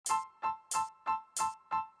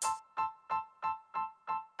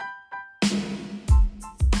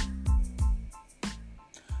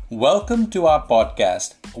Welcome to our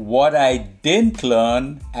podcast, What I Didn't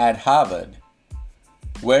Learn at Harvard.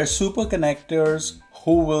 We're super connectors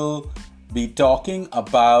who will be talking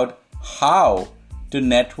about how to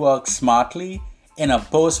network smartly in a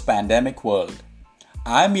post pandemic world.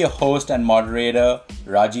 I'm your host and moderator,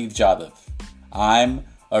 Rajiv Jadhav. I'm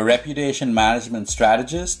a reputation management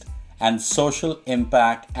strategist and social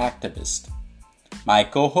impact activist. My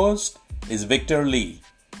co host is Victor Lee.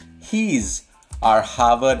 He's our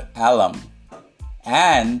Harvard alum,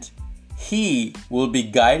 and he will be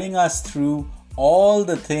guiding us through all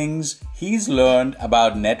the things he's learned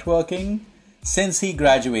about networking since he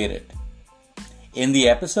graduated. In the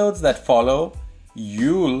episodes that follow,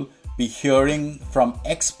 you'll be hearing from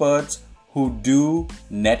experts who do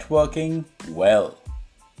networking well.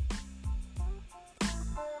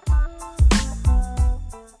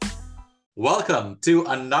 Welcome to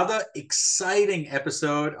another exciting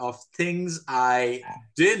episode of Things I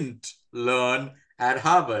Didn't Learn at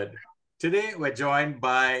Harvard. Today, we're joined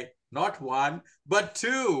by not one, but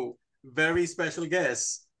two very special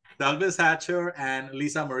guests, Douglas Hatcher and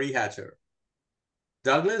Lisa Marie Hatcher.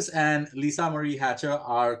 Douglas and Lisa Marie Hatcher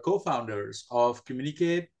are co-founders of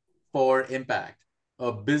Communicate for Impact,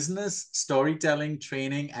 a business storytelling,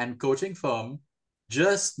 training, and coaching firm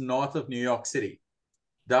just north of New York City.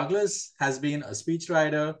 Douglas has been a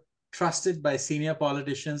speechwriter trusted by senior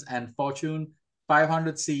politicians and Fortune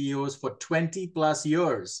 500 CEOs for 20 plus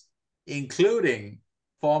years, including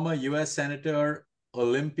former US Senator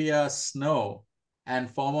Olympia Snowe and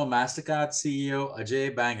former MasterCard CEO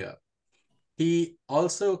Ajay Banga. He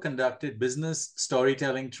also conducted business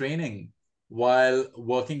storytelling training while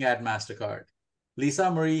working at MasterCard. Lisa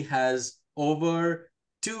Marie has over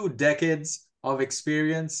 2 decades of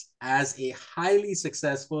experience as a highly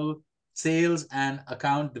successful sales and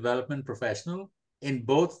account development professional in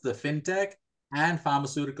both the fintech and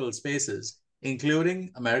pharmaceutical spaces,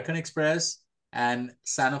 including American Express and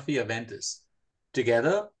Sanofi Aventis.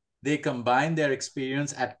 Together, they combine their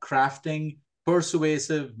experience at crafting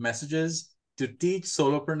persuasive messages to teach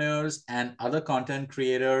solopreneurs and other content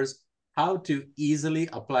creators how to easily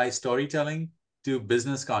apply storytelling to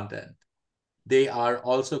business content. They are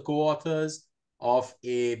also co-authors of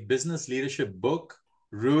a business leadership book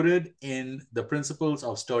rooted in the principles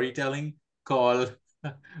of storytelling called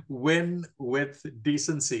Win with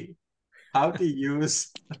Decency. How to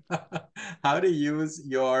use how to use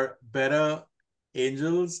your better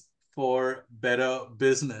angels for better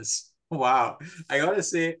business. Wow. I gotta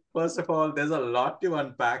say, first of all, there's a lot to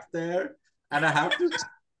unpack there. And I have to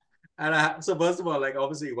so first of all, like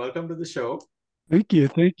obviously, welcome to the show. Thank you.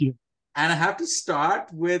 Thank you. And I have to start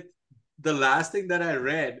with the last thing that I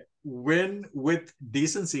read, Win with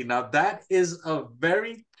Decency. Now, that is a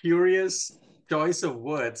very curious choice of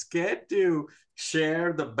words. Care to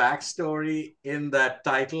share the backstory in that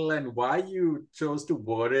title and why you chose to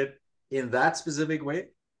word it in that specific way?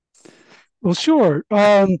 Well, sure.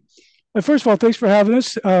 First of all, thanks for having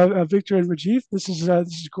us, Victor and Rajiv. This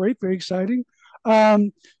is great, very exciting.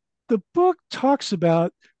 Um, the book talks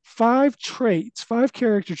about five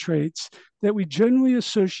character traits that we generally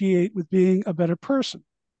associate with being a better person,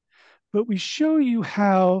 but we show you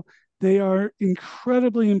how they are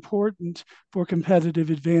incredibly important for competitive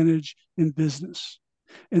advantage in business.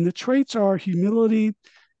 And the traits are humility,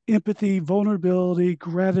 empathy, vulnerability,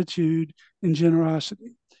 gratitude, and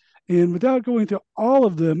generosity. And without going through all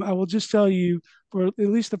of them, I will just tell you for at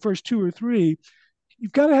least the first two or three,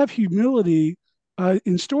 you've got to have humility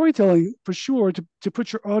in storytelling for sure to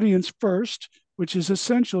put your audience first, which is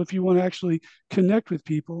essential if you want to actually connect with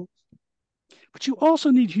people. But you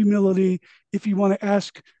also need humility if you want to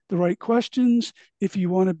ask the right questions, if you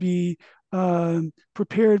want to be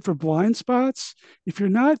prepared for blind spots. If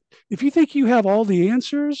you think you have all the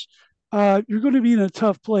answers, you're going to be in a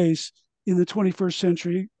tough place in the 21st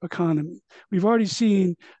century economy. We've already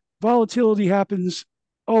seen volatility happens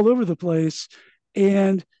all over the place.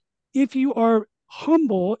 And if you are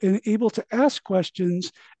humble and able to ask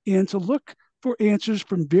questions and to look for answers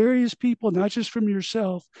from various people, not just from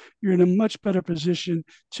yourself, you're in a much better position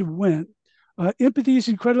to win. Empathy is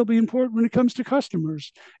incredibly important when it comes to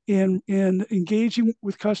customers and engaging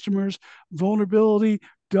with customers. Vulnerability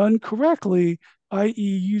done correctly, i.e.,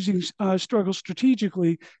 using struggle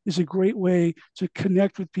strategically, is a great way to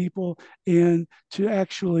connect with people and to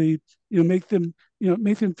actually make them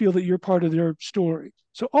feel that you're part of their story.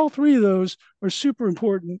 So all three of those are super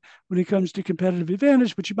important when it comes to competitive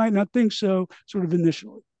advantage, but you might not think so sort of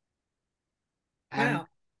initially. And Wow.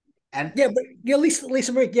 And Yeah, but yeah,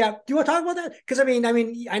 Lisa Marie. Yeah, do you want to talk about that? Because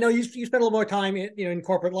I know you spent a little more time in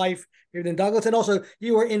corporate life than Douglas, and also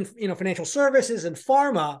you were in financial services and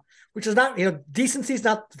pharma, which is not decency is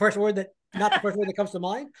not the first word that comes to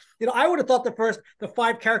mind. I would have thought the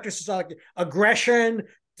five characters are like aggression,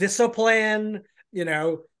 discipline,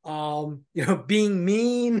 being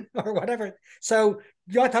mean or whatever. So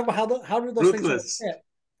you want to talk about how do those things ruthless. fit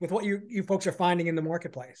with what you folks are finding in the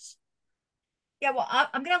marketplace? Yeah, well,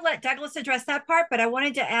 I'm going to let Douglas address that part, but I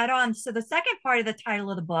wanted to add on. So, the second part of the title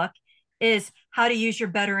of the book is How to Use Your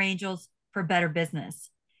Better Angels for Better Business.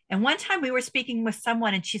 And one time we were speaking with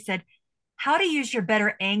someone and she said, How to use your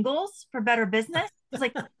better angles for better business? I was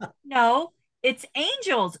like, No, it's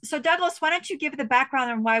angels. So, Douglas, why don't you give the background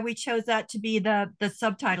on why we chose that to be the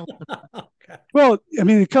subtitle of the book? Okay. Well, I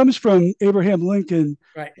mean, it comes from Abraham Lincoln.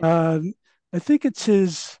 Right. I think it's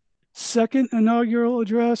his second inaugural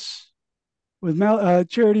address with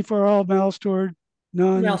charity for all, malice toward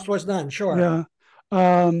none. Malice towards none, sure. Yeah.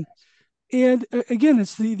 And again,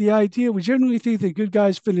 it's the idea. We generally think that good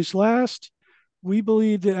guys finish last. We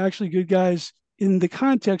believe that actually good guys, in the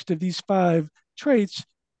context of these five traits,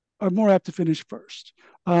 are more apt to finish first.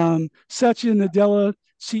 Satya Nadella,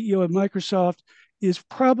 CEO of Microsoft, is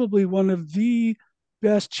probably one of the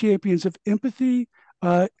best champions of empathy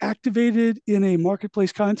activated in a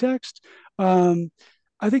marketplace context.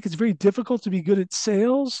 I think it's very difficult to be good at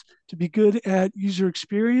sales, to be good at user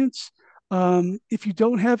experience, if you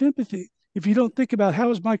don't have empathy, if you don't think about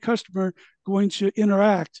how is my customer going to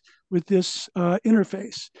interact with this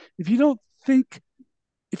interface. If you don't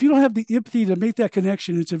have the empathy to make that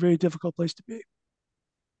connection, it's a very difficult place to be.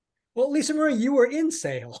 Well, Lisa Marie, you were in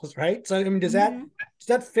sales, right? So, I mean, does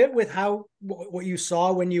that fit with what you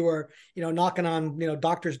saw when you were, knocking on,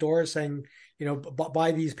 doctors' doors saying,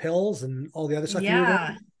 buy these pills and all the other stuff you were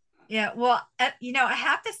doing? Yeah. Well, I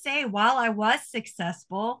have to say, while I was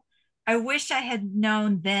successful, I wish I had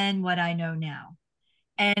known then what I know now.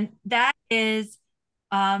 And that is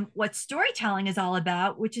what storytelling is all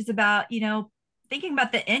about, which is about, thinking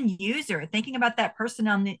about the end user, thinking about that person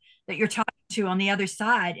that you're talking to on the other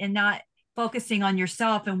side, and not focusing on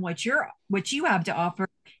yourself and what you have to offer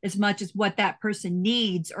as much as what that person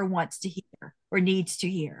needs or wants to hear or needs to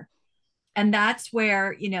hear. And that's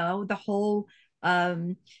where, the whole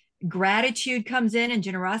gratitude comes in and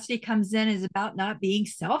generosity comes in, is about not being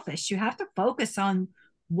selfish. You have to focus on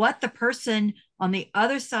what the person on the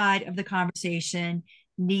other side of the conversation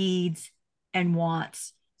needs and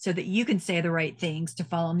wants, so that you can say the right things to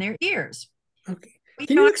fall on their ears. Okay.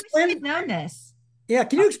 Can you explain? Known this? Yeah.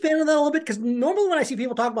 Can you expand on that a little bit? Because normally when I see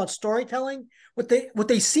people talk about storytelling, what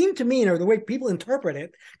they seem to mean, or the way people interpret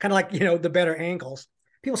it, kind of like, the better angles,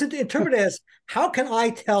 people seem to interpret it as, how can I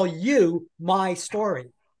tell you my story?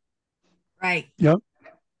 Right. Yep.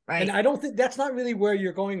 Right. And I don't think that's not really where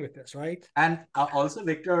you're going with this, right? And also,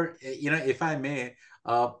 Victor, if I may,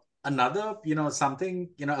 another, something,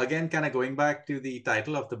 again, kind of going back to the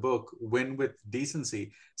title of the book, Win with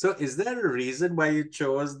Decency. So is there a reason why you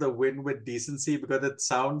chose the Win with Decency? Because it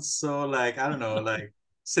sounds so like, I don't know, like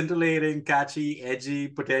scintillating, catchy, edgy,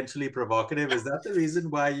 potentially provocative. Is that the reason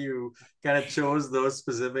why you kind of chose those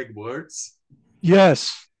specific words?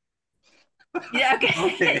 Yes. Yeah.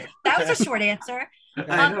 Okay. That was a short answer.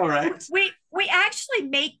 I know, right? We actually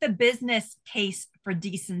make the business case for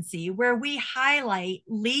decency, where we highlight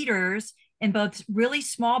leaders in both really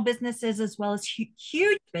small businesses as well as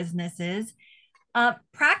huge businesses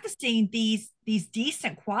practicing these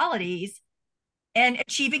decent qualities and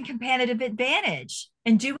achieving competitive advantage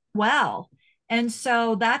and doing well. And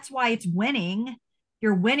so that's why it's winning.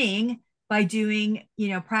 You're winning by doing,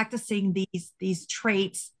 practicing these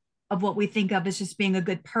traits of what we think of as just being a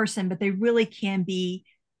good person, but they really can be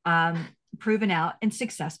proven out in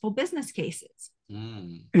successful business cases.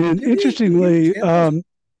 And interestingly, go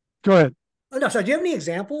ahead. Oh, no, sorry. Do you have any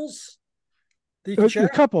examples that you can share? A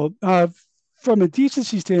couple. From a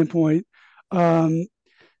decency standpoint,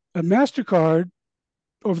 MasterCard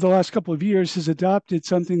over the last couple of years has adopted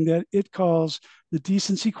something that it calls the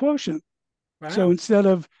decency quotient. Wow. So instead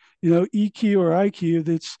of, EQ or IQ,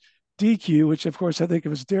 that's DQ, which of course I think it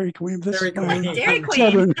was Dairy Queen. Dairy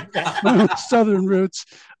Queen. Southern roots.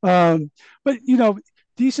 But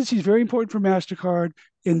decency is very important for MasterCard,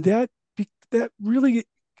 and that really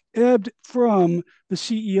ebbed from the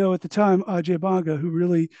CEO at the time, Ajay Banga, who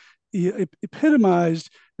really epitomized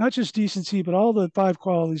not just decency, but all the five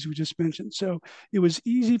qualities we just mentioned. So it was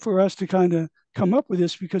easy for us to kind of come up with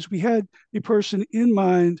this because we had a person in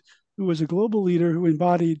mind who was a global leader who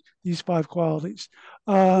embodied these five qualities.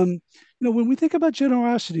 When we think about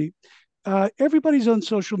generosity, everybody's on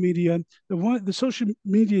social media. The social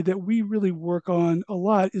media that we really work on a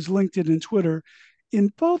lot is LinkedIn and Twitter.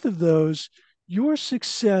 In both of those, your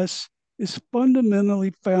success is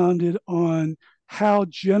fundamentally founded on how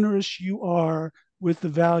generous you are with the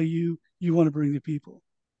value you want to bring to people.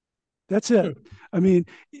 That's it. I mean,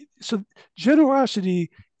 so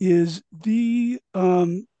generosity is the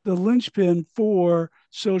linchpin for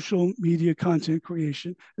social media content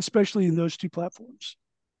creation, especially in those two platforms.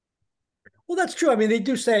 Well, that's true. I mean, they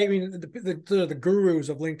do say, I mean, the gurus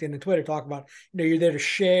of LinkedIn and Twitter talk about, you're there to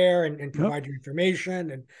share and provide your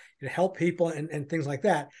information and help people and things like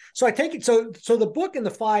that. So I take it. So the book and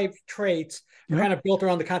the 5 traits are kind of built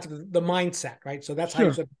around the concept of the mindset, right? So that's how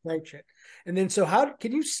you sort of approach it. And then, so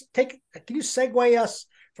can you segue us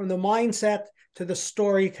from the mindset to the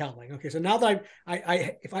storytelling? Okay. So now that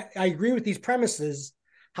if I agree with these premises,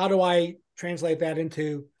 how do I translate that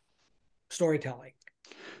into storytelling?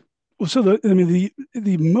 Well, so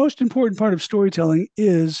the most important part of storytelling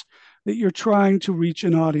is that you're trying to reach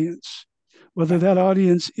an audience, whether that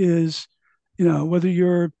audience is, whether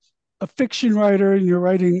you're a fiction writer and you're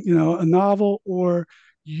writing, a novel, or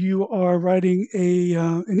you are writing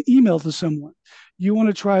an email to someone. You want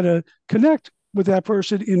to try to connect with that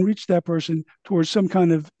person and reach that person towards some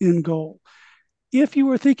kind of end goal. If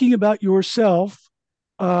you are thinking about yourself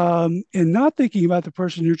and not thinking about the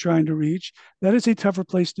person you're trying to reach, that is a tougher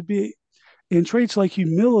place to be. And traits like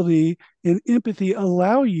humility and empathy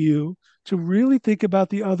allow you to really think about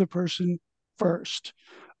the other person first.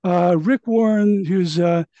 Rick Warren, who's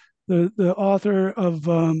the author of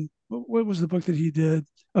what was the book that he did,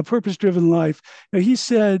 A Purpose-Driven Life. Now, he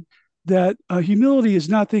said that humility is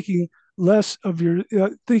not thinking less of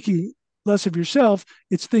yourself;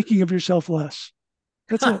 it's thinking of yourself less.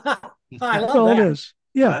 That's it. I love That's all that. it is.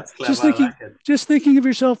 Yeah, that's clever. Just thinking of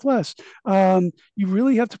yourself less. You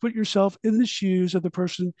really have to put yourself in the shoes of the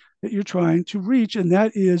person that you're trying to reach, and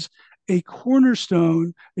that is a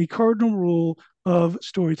cornerstone, a cardinal rule of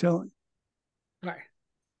storytelling. Right.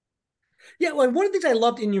 Yeah, well, one of the things I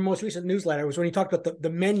loved in your most recent newsletter was when you talked about the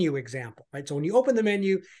menu example, right? So when you open the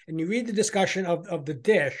menu and you read the discussion of the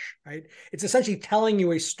dish, right, it's essentially telling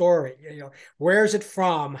you a story. Where is it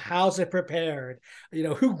from? How's it prepared?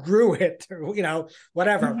 Who grew it? Or,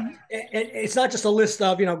 whatever. Mm-hmm. It's not just a list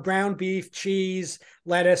of ground beef, cheese,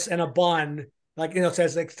 lettuce, and a bun. Like it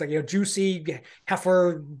says it's like juicy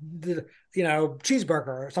heifer, cheeseburger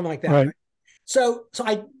or something like that. Right. Right? So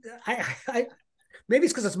I maybe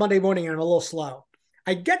it's because it's Monday morning and I'm a little slow.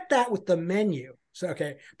 I get that with the menu. So,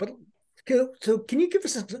 okay. But so can you give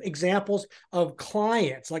us some examples of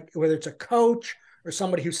clients, like whether it's a coach or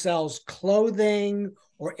somebody who sells clothing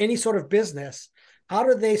or any sort of business? How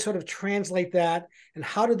do they sort of translate that? And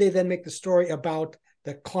how do they then make the story about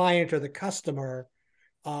the client or the customer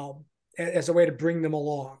as a way to bring them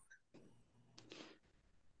along?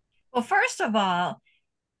 Well, first of all,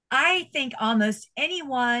 I think almost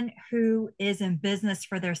anyone who is in business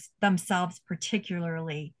for themselves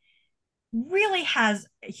particularly really has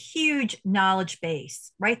a huge knowledge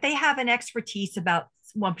base, right? They have an expertise about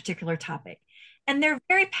one particular topic and they're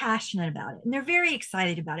very passionate about it and they're very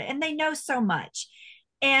excited about it and they know so much.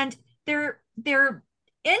 And their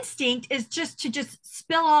instinct is just to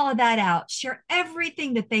spill all of that out, share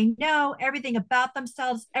everything that they know, everything about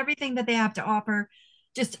themselves, everything that they have to offer,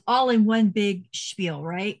 just all in one big spiel,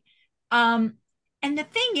 right? And the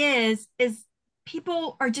thing is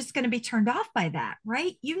people are just going to be turned off by that,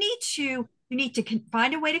 right? You need to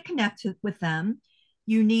find a way to connect with them.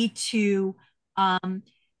 You need to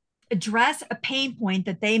address a pain point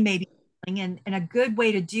that they may be feeling, and a good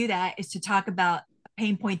way to do that is to talk about a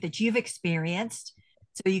pain point that you've experienced,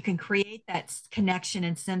 so you can create that connection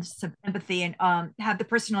and sense of empathy, and have the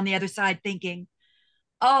person on the other side thinking,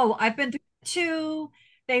 "Oh, I've been through it too.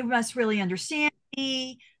 They must really understand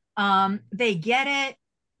me. They get it."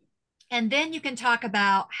 And then you can talk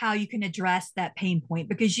about how you can address that pain point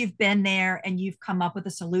because you've been there and you've come up with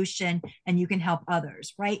a solution and you can help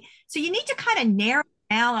others, right? So you need to kind of narrow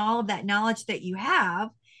down all of that knowledge that you have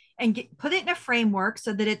and put it in a framework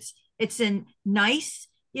so that it's in nice,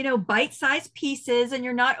 bite-sized pieces, and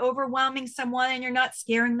you're not overwhelming someone and you're not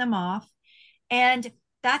scaring them off. And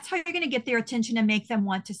that's how you're going to get their attention and make them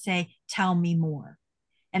want to say, "Tell me more."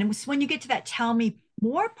 And it was when you get to that "tell me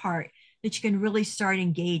more" part that you can really start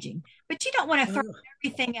engaging. But you don't want to throw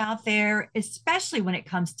everything out there, especially when it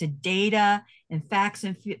comes to data and facts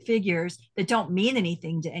and figures that don't mean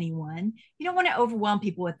anything to anyone. You don't want to overwhelm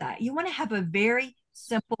people with that. You want to have a very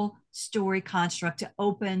simple story construct to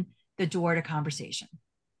open the door to conversation.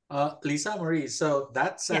 Lisa Marie, so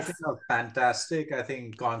that's, I Yes. think, a fantastic, I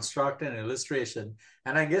think, construct and illustration.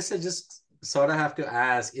 And I guess I just sort of have to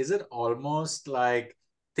ask, is it almost like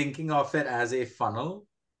thinking of it as a funnel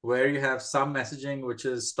where you have some messaging, which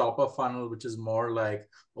is top of funnel, which is more like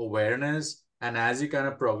awareness. And as you kind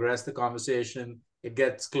of progress the conversation, it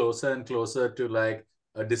gets closer and closer to like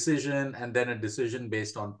a decision and then a decision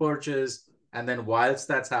based on purchase. And then whilst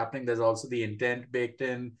that's happening, there's also the intent baked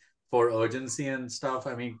in for urgency and stuff.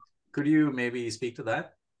 I mean, could you maybe speak to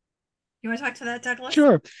that? You want to talk to that, Douglas?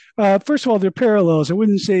 Sure. First of all, they're parallels. I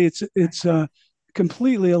wouldn't say it's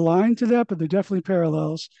completely aligned to that, but they're definitely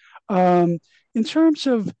parallels. In terms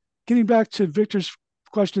of getting back to Victor's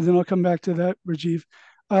question, then I'll come back to that, Rajiv.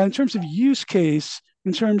 In terms of use case,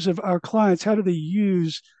 in terms of our clients, how do they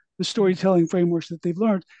use the storytelling frameworks that they've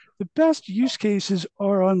learned? The best use cases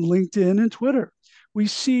are on LinkedIn and Twitter. We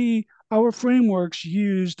see our frameworks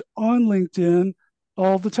used on LinkedIn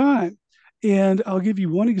all the time. And I'll give you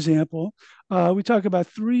one example. We talk about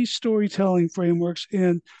 3 storytelling frameworks,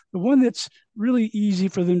 and the one that's really easy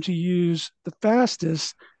for them to use the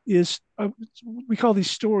fastest is we call these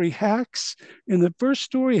story hacks. And the first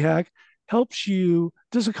story hack helps you,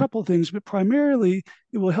 does a couple of things, but primarily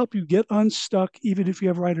it will help you get unstuck even if you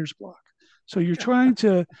have writer's block. So you're trying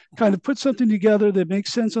to kind of put something together that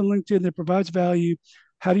makes sense on LinkedIn, that provides value.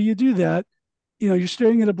 How do you do that? You're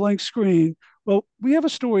staring at a blank screen. Well, we have a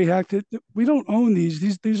story hack that we don't own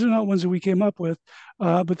these. These are not ones that we came up with,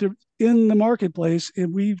 but they're in the marketplace,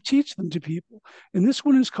 and we teach them to people. And this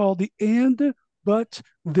one is called the and, but,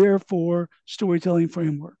 therefore storytelling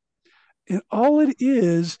framework. And all it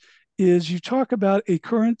is you talk about a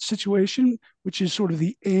current situation, which is sort of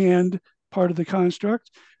the and part of the construct.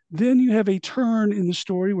 Then you have a turn in the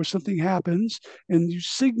story where something happens, and you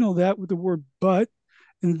signal that with the word but.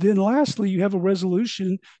 And then lastly, you have a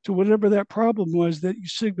resolution to whatever that problem was that you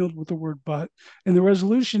signaled with the word but. And the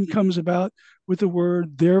resolution comes about with the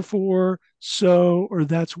word therefore, so, or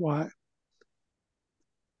that's why.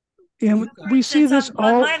 And we see this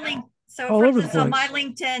all over the place. On my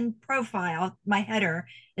LinkedIn profile, my header,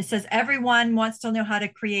 it says everyone wants to know how to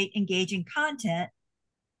create engaging content,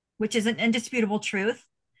 which is an indisputable truth,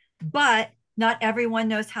 but not everyone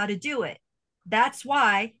knows how to do it. That's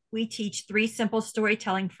why we teach 3 simple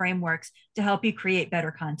storytelling frameworks to help you create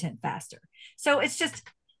better content faster. So it's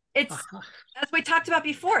as we talked about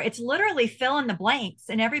before, it's literally fill in the blanks,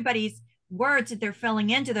 and everybody's words that they're filling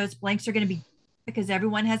into those blanks are going to be, because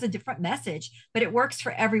everyone has a different message, but it works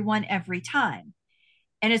for everyone every time.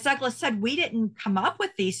 And as Douglas said, we didn't come up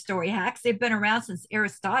with these story hacks. They've been around since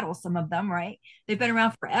Aristotle, some of them, right? They've been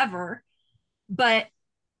around forever, but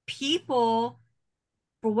people,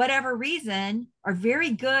 for whatever reason, are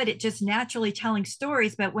very good at just naturally telling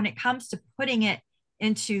stories. But when it comes to putting it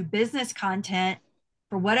into business content,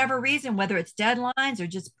 for whatever reason, whether it's deadlines or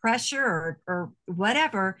just pressure or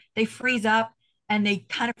whatever, they freeze up and they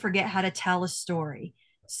kind of forget how to tell a story.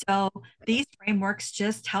 So these frameworks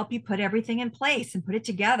just help you put everything in place and put it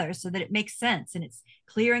together so that it makes sense and it's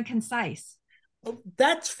clear and concise. Oh,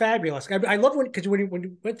 that's fabulous. I love because when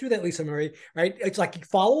you went through that, Lisa Marie, right? It's like you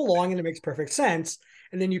follow along and it makes perfect sense.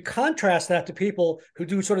 And then you contrast that to people who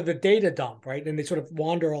do sort of the data dump, right? And they sort of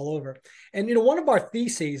wander all over. And, one of our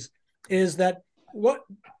theses is that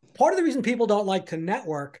part of the reason people don't like to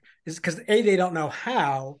network is because they don't know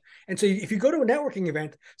how. And so if you go to a networking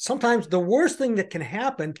event, sometimes the worst thing that can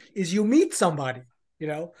happen is you meet somebody,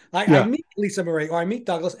 I meet Lisa Marie or I meet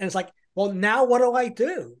Douglas, and it's like, well, now what do I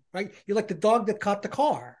do? Right? You're like the dog that caught the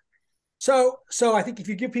car. So I think if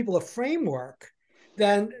you give people a framework,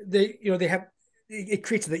 then they have, it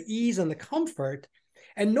creates the ease and the comfort.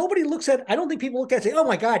 And nobody looks at, I don't think people look at it and say, oh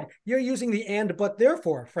my God, you're using the and, but,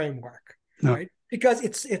 therefore framework, right? Because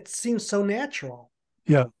it seems so natural.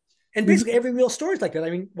 Yeah. And basically every real story is like that. I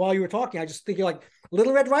mean, while you were talking, I just thinking like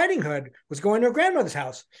Little Red Riding Hood was going to her grandmother's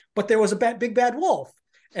house, but there was a big bad wolf.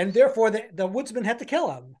 And therefore the woodsman had to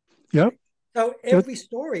kill him. Yep. So every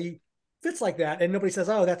story fits like that. And nobody says,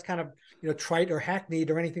 oh, that's kind of, trite or hackneyed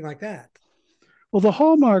or anything like that. Well, the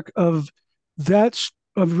hallmark of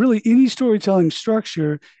really any storytelling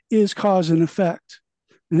structure is cause and effect.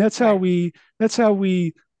 And that's how we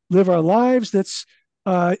live our lives.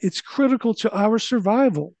 It's critical to our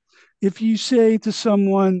survival. If you say to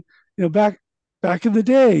someone, back in the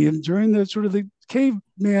day and during the sort of the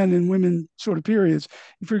caveman and women sort of periods,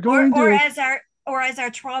 if you're going as our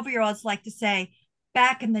 12-year-olds like to say,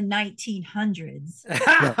 back in the 1900s.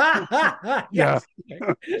 Yeah.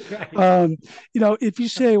 If you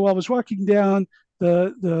say, well, I was walking down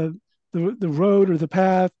the road or the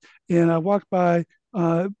path, and I walked by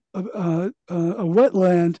a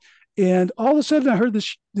wetland, And all of a sudden I heard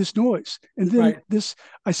this noise, and then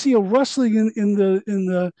I see a rustling in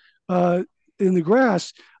the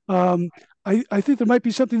grass. I think there might be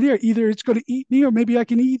something there. Either it's going to eat me, or maybe I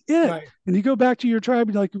can eat it. Right. And you go back to your tribe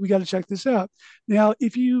and like, we got to check this out. Now,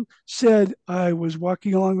 if you said I was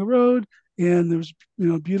walking along the road and there was,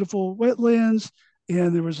 beautiful wetlands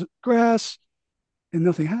and there was grass and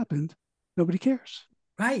nothing happened, nobody cares.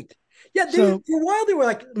 Right. Yeah. For a while there were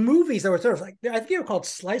like movies that were sort of like, I think they were called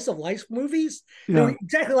slice of life movies. Yeah. They were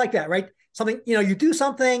exactly like that, right? Something, you do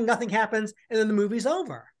something, nothing happens, and then the movie's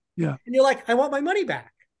over. Yeah. And you're like, I want my money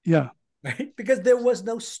back. Yeah. Right. Because there was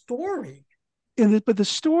no story. But the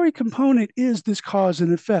story component is this cause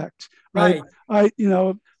and effect. Right.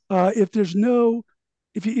 If there's no,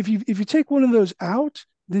 if you take one of those out,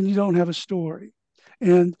 then you don't have a story.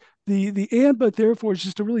 And the and but therefore is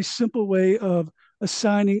just a really simple way of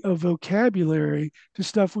assigning a vocabulary to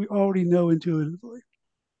stuff we already know intuitively.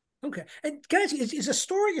 Okay. And can I ask you, is a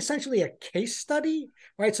story essentially a case study,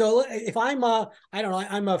 right? So if I'm a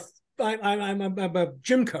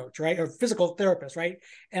gym coach, right, or physical therapist, right,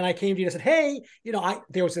 and I came to you and said, hey,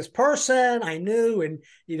 there was this person I knew, and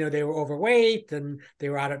they were overweight and they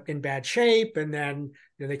were in bad shape, and then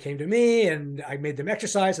they came to me and I made them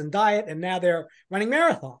exercise and diet, and now they're running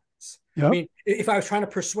marathons. Yep. I mean, if I was trying to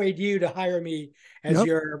persuade you to hire me as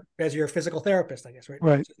your physical therapist, I guess, right?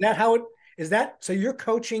 Right. So is that how it is? That so you're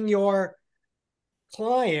coaching your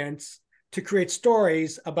clients to create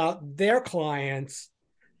stories about their clients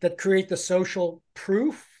that create the social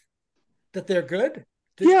proof that they're good?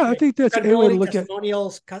 Yeah, I think that's a way to look at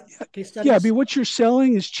testimonials, case studies. Yeah, I mean, what you're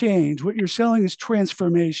selling is change. What you're selling is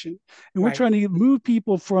transformation. And we're trying to move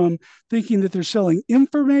people from thinking that they're selling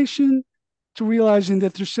information to realizing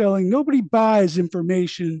that they're selling. Nobody buys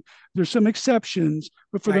information. There's some exceptions,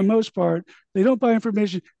 but for the most part, they don't buy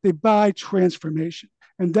information. They buy transformation.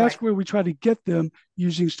 And that's where we try to get them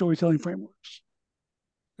using storytelling frameworks.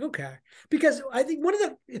 Okay, because I think one of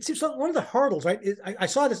the hurdles, right? I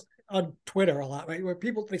saw this on Twitter a lot, right? Where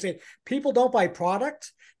they say people don't buy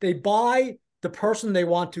products; they buy the person they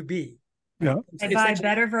want to be. Yeah, they buy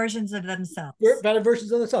better versions of themselves. Better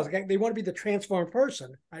versions of themselves. Okay? They want to be the transformed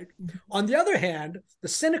person, right? Mm-hmm. On the other hand, the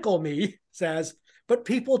cynical me says, but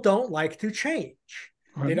people don't like to change.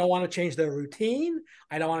 Right. They don't want to change their routine.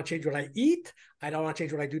 I don't want to change what I eat. I don't want to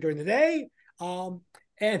change what I do during the day. And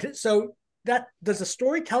so. That does the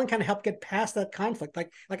storytelling kind of help get past that conflict?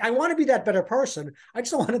 Like I want to be that better person. I just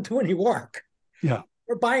don't want to do any work,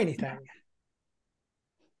 or buy anything.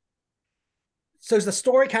 So does the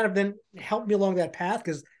story kind of then help me along that path?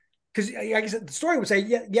 Because I guess the story would say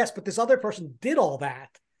yes, but this other person did all that,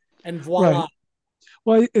 and voila. Right.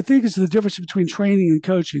 Well, I think it's the difference between training and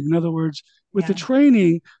coaching. In other words, with the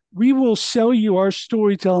training, we will sell you our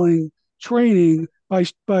storytelling training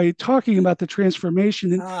by talking about the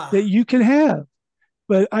transformation that you can have,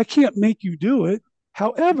 but I can't make you do it.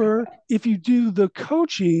 However, if you do the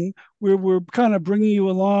coaching where we're kind of bringing you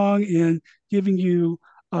along and giving you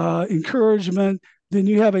encouragement, then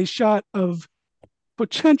you have a shot of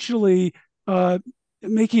potentially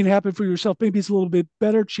making it happen for yourself. Maybe it's a little bit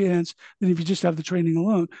better chance than if you just have the training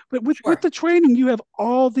alone. But with the training, you have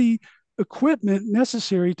all the equipment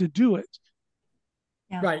necessary to do it.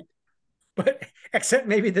 Yeah. Right. But except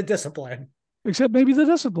maybe the discipline.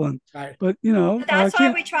 Right. But that's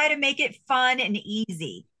why we try to make it fun and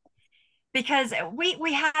easy. Because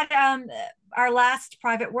we had our last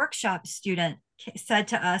private workshop student said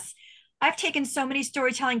to us, I've taken so many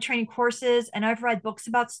storytelling training courses and I've read books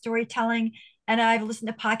about storytelling and I've listened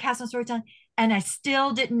to podcasts on storytelling and I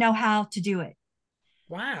still didn't know how to do it.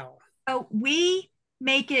 Wow. So we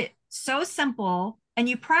make it so simple, and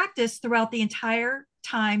you practice throughout the entire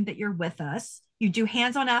time that you're with us. You do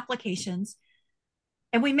hands-on applications,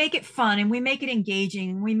 and we make it fun and we make it engaging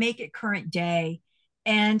and we make it current day.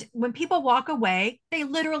 And when people walk away, they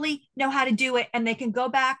literally know how to do it, and they can go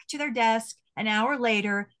back to their desk an hour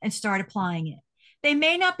later and start applying it. They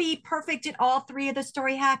may not be perfect at all three of the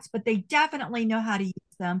story hacks, but they definitely know how to use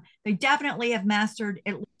them. They definitely have mastered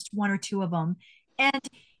at least one or two of them. And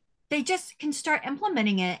they just can start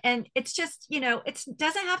implementing it. And it's just, it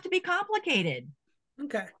doesn't have to be complicated.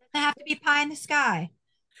 Okay. It doesn't have to be pie in the sky.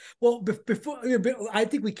 Well, before I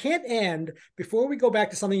think we can't end before we go back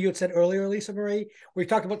to something you had said earlier, Lisa Marie, where you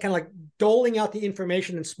talked about kind of like doling out the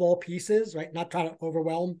information in small pieces, right? Not trying to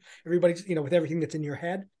overwhelm everybody, with everything that's in your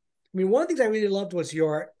head. I mean, one of the things I really loved was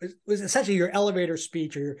essentially your elevator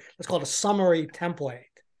speech, or let's call it a summary template.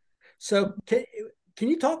 So can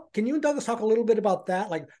you and Douglas talk a little bit about that?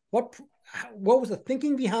 Like what was the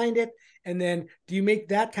thinking behind it? And then do you make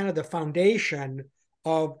that kind of the foundation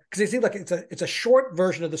of, because it seems like it's a short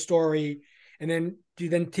version of the story, and then do you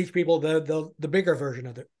then teach people the bigger version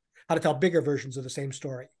of it, how to tell bigger versions of the same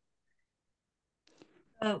story?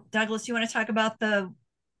 Oh, Douglas, you want to talk about the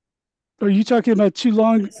Are you talking about too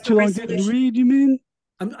long story didn't solution? read, you mean?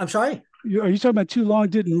 I'm sorry. Are you talking about too long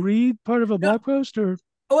didn't read part of a blog post, or?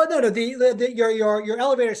 Oh no, your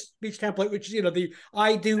elevator speech template, which is the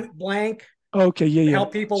I do blank, Okay, yeah.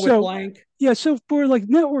 help people with So blank. yeah, so for like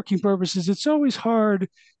networking purposes, it's always hard.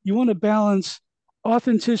 You want to balance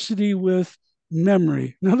authenticity with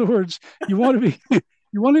memory. In other words, you want to be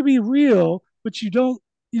you want to be real, but you don't,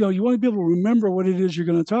 you want to be able to remember what it is you're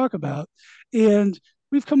going to talk about. And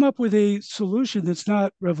we've come up with a solution that's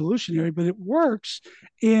not revolutionary, but it works.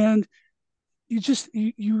 And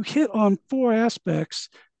you hit on four aspects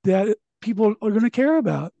that people are going to care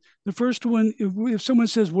about. The first one, if someone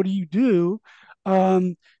says, "What do you do?"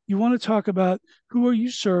 You want to talk about who are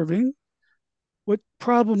you serving, what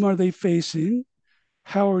problem are they facing,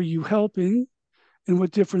 how are you helping, and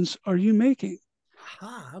what difference are you making.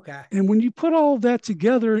 Okay. And when you put all of that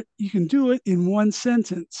together, you can do it in one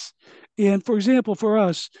sentence. And for example, for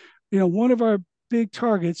us, one of our big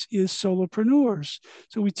targets is solopreneurs.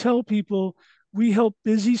 So we tell people we help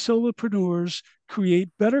busy solopreneurs create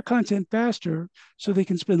better content faster so they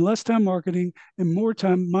can spend less time marketing and more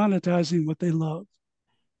time monetizing what they love.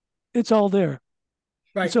 It's all there.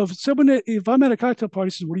 Right. So if I'm at a cocktail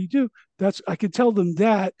party, says, "What do you do?" I could tell them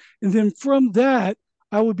that, and then from that,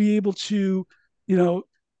 I would be able to, to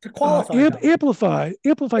qualify amplify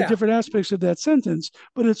different Yeah. aspects of that sentence,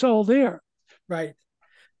 but it's all there. Right.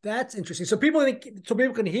 That's interesting. So people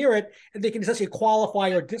can hear it and they can essentially qualify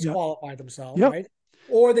or disqualify themselves, right?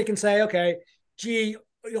 Or they can say, okay, gee,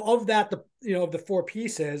 of that, of the four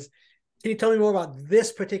pieces, can you tell me more about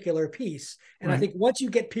this particular piece? And I think once you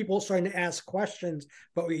get people starting to ask questions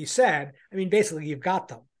about what you said, I mean, basically you've got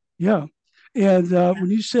them. Yeah. And when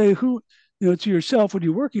you say who, to yourself, when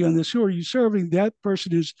you're working on this, who are you serving? That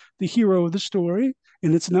person is the hero of the story.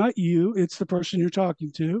 And it's not you, it's the person you're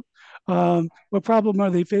talking to. What problem are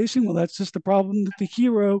they facing? Well, that's just the problem that the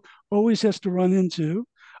hero always has to run into.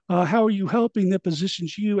 How are you helping? That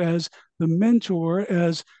positions you as the mentor,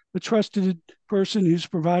 as the trusted person who's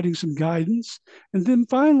providing some guidance. And then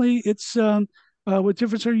finally, it's what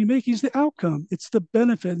difference are you making is the outcome. It's the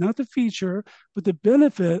benefit, not the feature, but the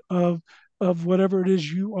benefit of whatever it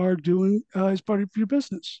is you are doing as part of your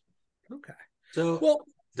business. Okay. So,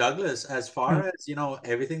 Douglas, as far as,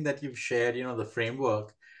 everything that you've shared, the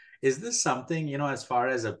framework, is this something, as far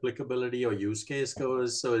as applicability or use case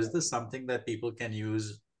goes? So is this something that people can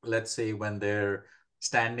use, let's say, when they're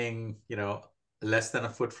standing, less than a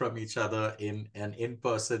foot from each other in an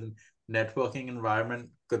in-person networking environment?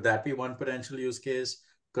 Could that be one potential use case?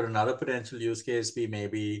 Could another potential use case be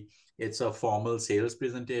maybe it's a formal sales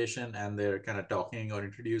presentation and they're kind of talking or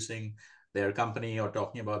introducing their company or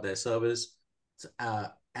talking about their service?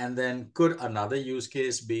 And then could another use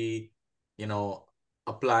case be,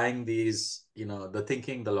 applying these, the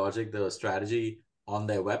thinking, the logic, the strategy on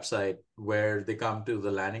their website where they come to the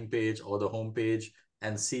landing page or the home page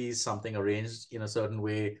and see something arranged in a certain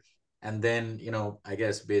way. And then, I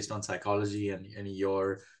guess based on psychology and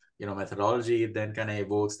your, methodology, it then kind of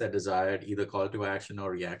evokes that desired either call to action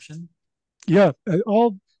or reaction. Yeah,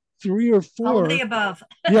 all three or four. All of the above.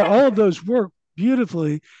 Yeah, all of those work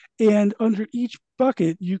beautifully. And under each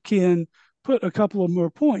bucket, you can put a couple of more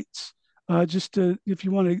points, just to, if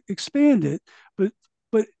you want to expand it.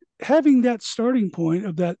 But having that starting point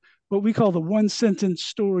of that, what we call the one sentence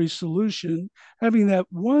story solution, having that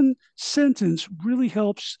one sentence really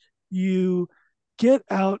helps you get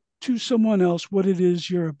out to someone else what it is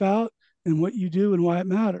you're about and what you do and why it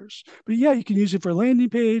matters. But yeah, you can use it for a landing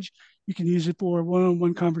page. You can use it for a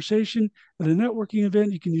one-on-one conversation at a networking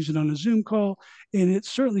event. You can use it on a Zoom call, and it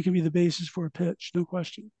certainly can be the basis for a pitch, no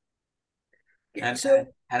question. And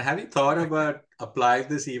have you thought about applying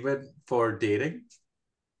this even for dating?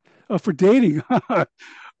 For dating,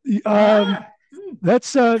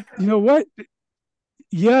 that's you know what?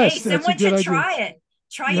 Yes, hey, someone should try it.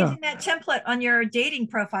 Try using that template on your dating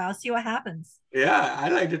profile. See what happens. Yeah,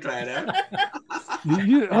 I'd like to try it out.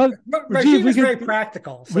 Rajiv is very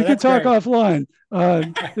practical. So we could talk offline.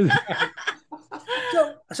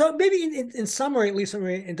 So maybe in summary, at least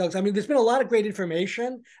in Doug's, I mean, there's been a lot of great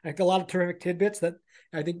information, like a lot of terrific tidbits that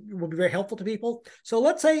I think will be very helpful to people. So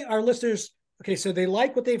let's say our listeners, okay, so they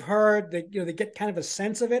like what they've heard, they get kind of a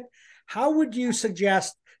sense of it. How would you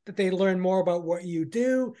suggest that they learn more about what you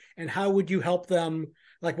do, and how would you help them?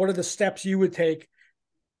 Like, what are the steps you would take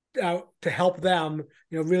to help them,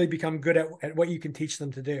 really become good at what you can teach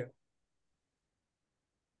them to do?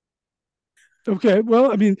 Okay.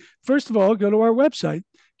 Well, I mean, first of all, go to our website,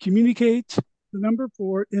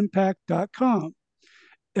 communicate4impact.com.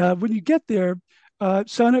 When you get there,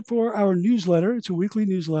 sign up for our newsletter. It's a weekly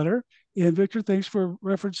newsletter. And Victor, thanks for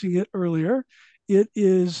referencing it earlier. It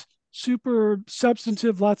is super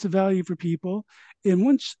substantive, lots of value for people. And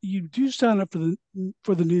once you do sign up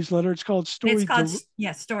for the newsletter, it's called Story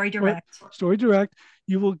Direct. Story Direct.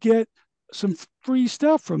 You will get some free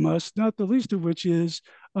stuff from us, not the least of which is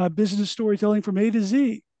business storytelling from A to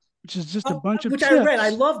Z, which is just a bunch of which tips. I read. I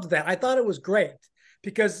loved that. I thought it was great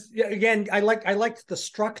because again, I liked the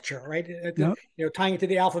structure, right? Tying it to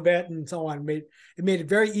the alphabet and so on. It made it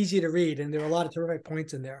very easy to read, and there were a lot of terrific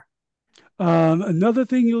points in there. Another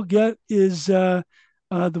thing you'll get is the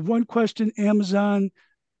one question Amazon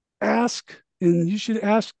ask, and you should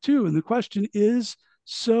ask too. And the question is,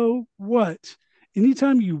 so what?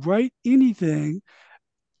 Anytime you write anything,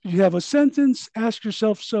 you have a sentence, ask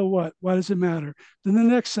yourself, so what? Why does it matter? Then the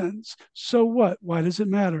next sentence, so what? Why does it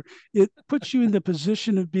matter? It puts you in the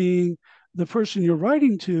position of being the person you're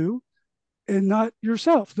writing to and not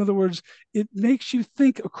yourself. In other words, it makes you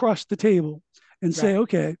think across the table and say,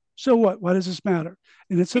 okay, so what? Why does this matter?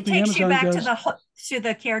 And it's something Amazon you back does. To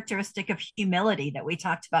the characteristic of humility that we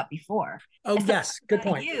talked about before. Oh, yes. Good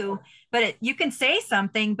point. You can say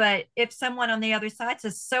something, but if someone on the other side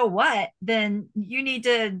says, so what, then you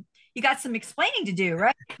got some explaining to do,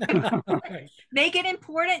 right? Right. Make it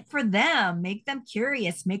important for them, make them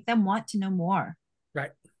curious, make them want to know more.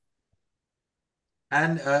 Right.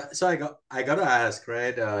 And so I got to ask,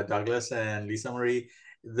 right, Douglas and Lisa Marie,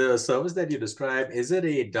 the service that you described, is it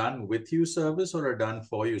a done with you service or a done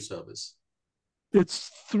for you service?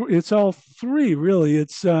 It's all three, really.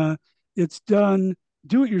 It's done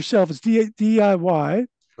do it yourself. It's DIY.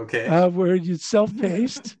 Okay. Where you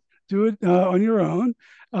self-paced, do it on your own.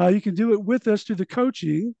 You can do it with us through the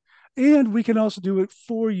coaching, and we can also do it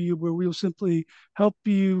for you, where we'll simply help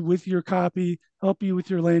you with your copy, help you with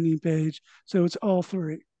your landing page. So it's all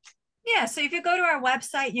three. Yeah. So if you go to our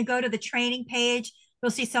website and you go to the training page,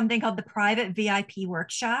 you'll see something called the private VIP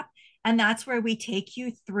workshop. And that's where we take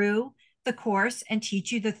you through the course and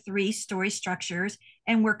teach you the 3 story structures.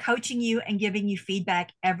 And we're coaching you and giving you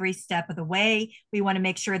feedback every step of the way. We want to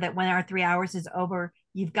make sure that when our 3 hours is over,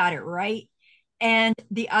 you've got it right. And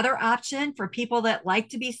the other option for people that like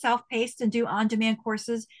to be self-paced and do on-demand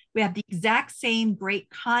courses, we have the exact same great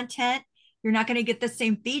content. You're not going to get the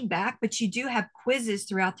same feedback, but you do have quizzes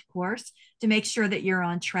throughout the course to make sure that you're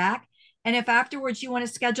on track. And if afterwards you want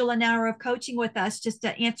to schedule an hour of coaching with us just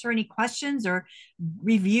to answer any questions or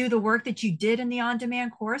review the work that you did in the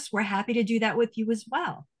on-demand course, we're happy to do that with you as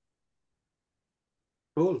well.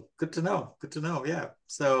 Cool. Good to know. Good to know. Yeah.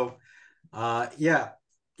 So, yeah.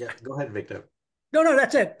 Go ahead, Victor. No,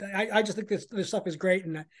 that's it. I just think this stuff is great,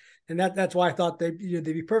 and that's why I thought they'd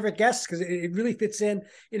be perfect guests because it really fits in.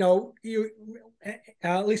 Lisa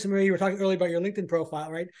Marie, you were talking earlier about your LinkedIn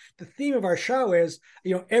profile, right? The theme of our show is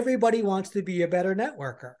everybody wants to be a better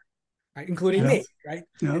networker, right? Including me, right?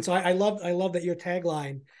 Yeah. And so I love that your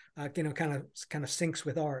tagline, kind of syncs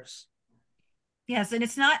with ours. Yes, and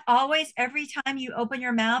it's not always, every time you open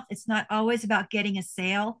your mouth, it's not always about getting a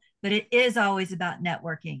sale, but it is always about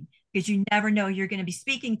networking, because you never know you're going to be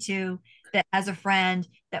speaking to that has a friend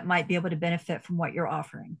that might be able to benefit from what you're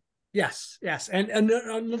offering. Yes. And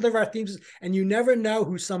another of our themes is, and you never know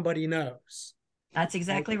who somebody knows. That's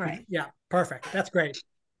exactly right. Yeah, perfect. That's great.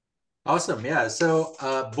 Awesome. Yeah. So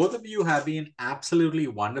both of you have been absolutely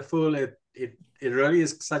wonderful. It really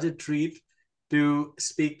is such a treat to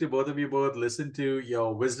speak to both of you, listen to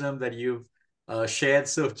your wisdom that you've shared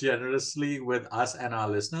so generously with us and our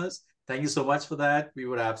listeners. Thank you so much for that. We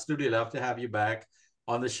would absolutely love to have you back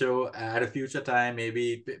on the show at a future time,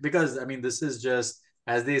 maybe, because this is just,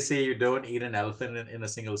 as they say, you don't eat an elephant in a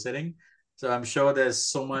single sitting. So I'm sure there's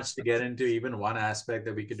so much to get into, even one aspect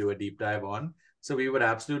that we could do a deep dive on. So we would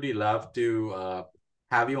absolutely love to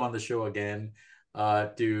have you on the show again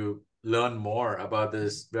to learn more about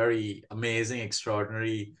this very amazing,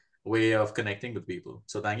 extraordinary way of connecting with people.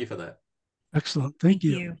 So thank you for that. Excellent. Thank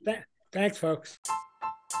you. Thanks, folks.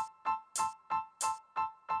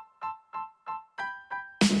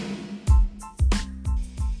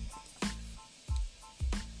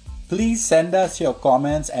 Please send us your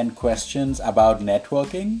comments and questions about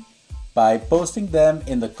networking by posting them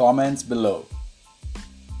in the comments below.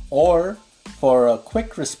 Or for a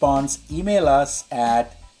quick response, email us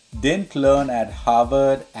at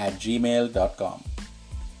didntlearn@harvard@gmail.com.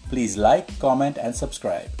 Please like, comment, and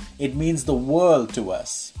subscribe. It means the world to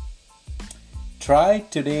us. Try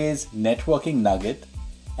today's networking nugget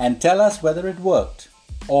and tell us whether it worked,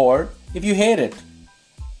 or if you hate it,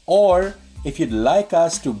 or if you'd like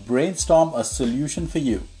us to brainstorm a solution for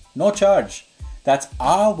you. No charge. That's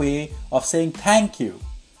our way of saying thank you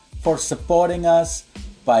for supporting us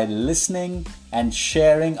by listening and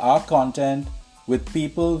sharing our content with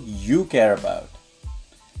people you care about.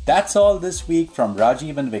 That's all this week from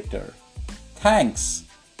Rajiv and Victor. Thanks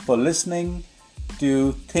for listening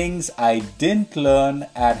to Things I Didn't Learn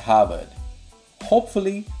at Harvard.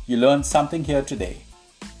 Hopefully, you learned something here today.